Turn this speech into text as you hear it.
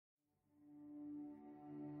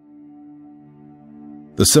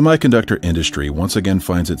The semiconductor industry once again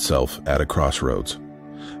finds itself at a crossroads.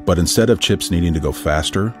 But instead of chips needing to go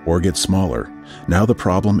faster or get smaller, now the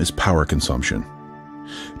problem is power consumption.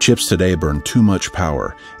 Chips today burn too much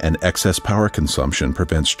power, and excess power consumption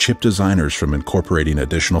prevents chip designers from incorporating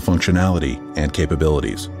additional functionality and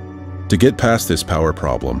capabilities. To get past this power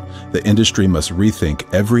problem, the industry must rethink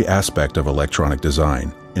every aspect of electronic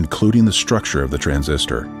design, including the structure of the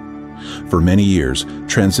transistor. For many years,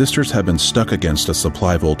 transistors have been stuck against a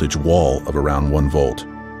supply voltage wall of around 1 volt.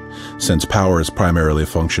 Since power is primarily a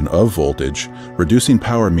function of voltage, reducing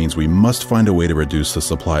power means we must find a way to reduce the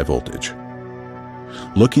supply voltage.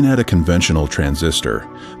 Looking at a conventional transistor,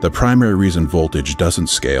 the primary reason voltage doesn't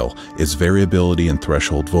scale is variability in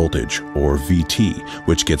threshold voltage, or VT,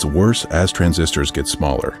 which gets worse as transistors get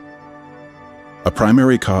smaller. A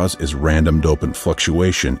primary cause is random dopant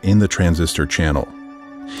fluctuation in the transistor channel.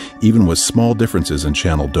 Even with small differences in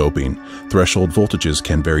channel doping, threshold voltages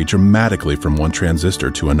can vary dramatically from one transistor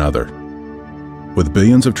to another. With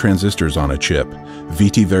billions of transistors on a chip,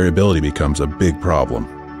 VT variability becomes a big problem.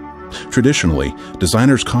 Traditionally,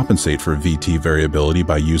 designers compensate for VT variability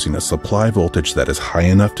by using a supply voltage that is high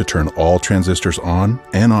enough to turn all transistors on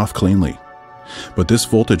and off cleanly. But this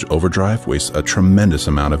voltage overdrive wastes a tremendous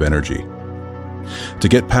amount of energy. To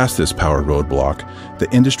get past this power roadblock,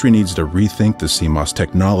 the industry needs to rethink the CMOS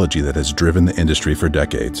technology that has driven the industry for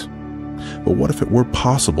decades. But what if it were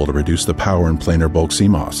possible to reduce the power in planar bulk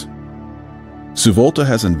CMOS? SuVolta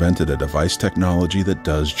has invented a device technology that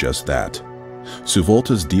does just that.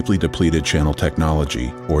 SuVolta's deeply depleted channel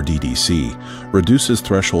technology, or DDC, reduces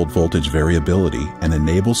threshold voltage variability and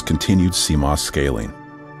enables continued CMOS scaling.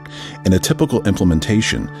 In a typical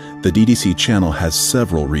implementation, the DDC channel has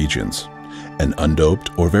several regions: an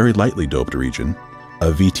undoped or very lightly doped region,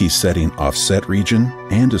 a VT setting offset region,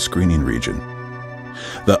 and a screening region.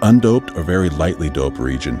 The undoped or very lightly doped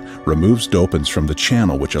region removes dopants from the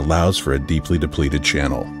channel, which allows for a deeply depleted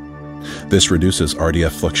channel. This reduces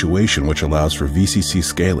RDF fluctuation, which allows for VCC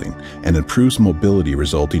scaling and improves mobility,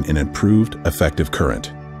 resulting in improved effective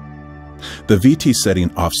current. The VT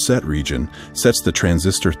setting offset region sets the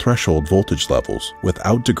transistor threshold voltage levels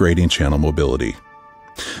without degrading channel mobility.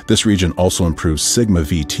 This region also improves sigma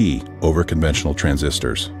VT over conventional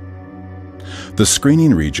transistors. The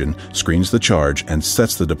screening region screens the charge and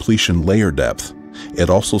sets the depletion layer depth. It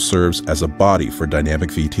also serves as a body for dynamic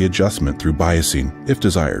VT adjustment through biasing, if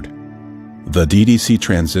desired. The DDC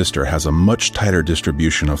transistor has a much tighter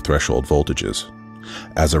distribution of threshold voltages.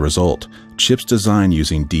 As a result, chips designed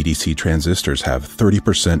using DDC transistors have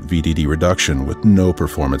 30% VDD reduction with no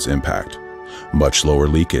performance impact, much lower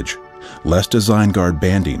leakage, less design guard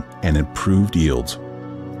banding, and improved yields.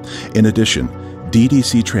 In addition,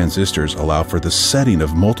 DDC transistors allow for the setting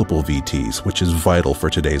of multiple VTs, which is vital for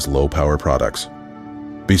today's low-power products.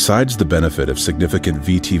 Besides the benefit of significant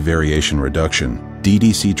VT variation reduction,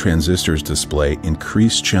 DDC transistors display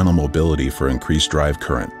increased channel mobility for increased drive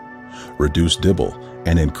current, reduced dibble,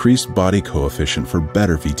 and increased body coefficient for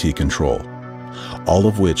better VT control, all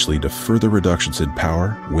of which lead to further reductions in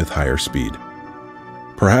power with higher speed.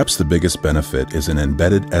 Perhaps the biggest benefit is in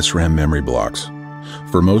embedded SRAM memory blocks.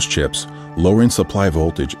 For most chips, lowering supply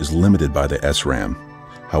voltage is limited by the SRAM.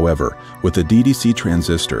 However, with the DDC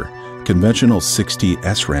transistor, conventional 6T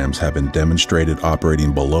SRAMs have been demonstrated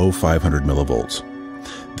operating below 500 millivolts.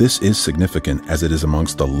 This is significant as it is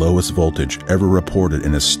amongst the lowest voltage ever reported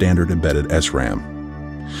in a standard embedded SRAM.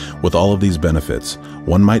 With all of these benefits,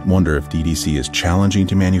 one might wonder if DDC is challenging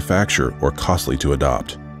to manufacture or costly to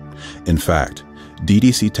adopt. In fact,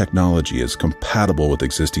 DDC technology is compatible with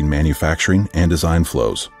existing manufacturing and design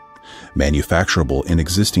flows, manufacturable in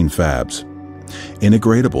existing fabs,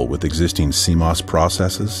 integratable with existing CMOS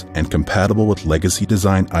processes, and compatible with legacy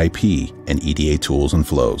design IP and EDA tools and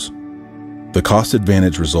flows. The cost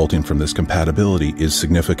advantage resulting from this compatibility is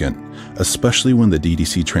significant, especially when the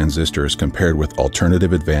DDC transistor is compared with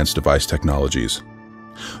alternative advanced device technologies.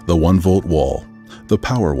 The 1-volt wall, the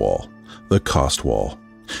power wall, the cost wall.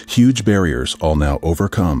 Huge barriers all now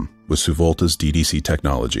overcome with SuVolta's DDC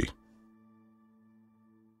technology.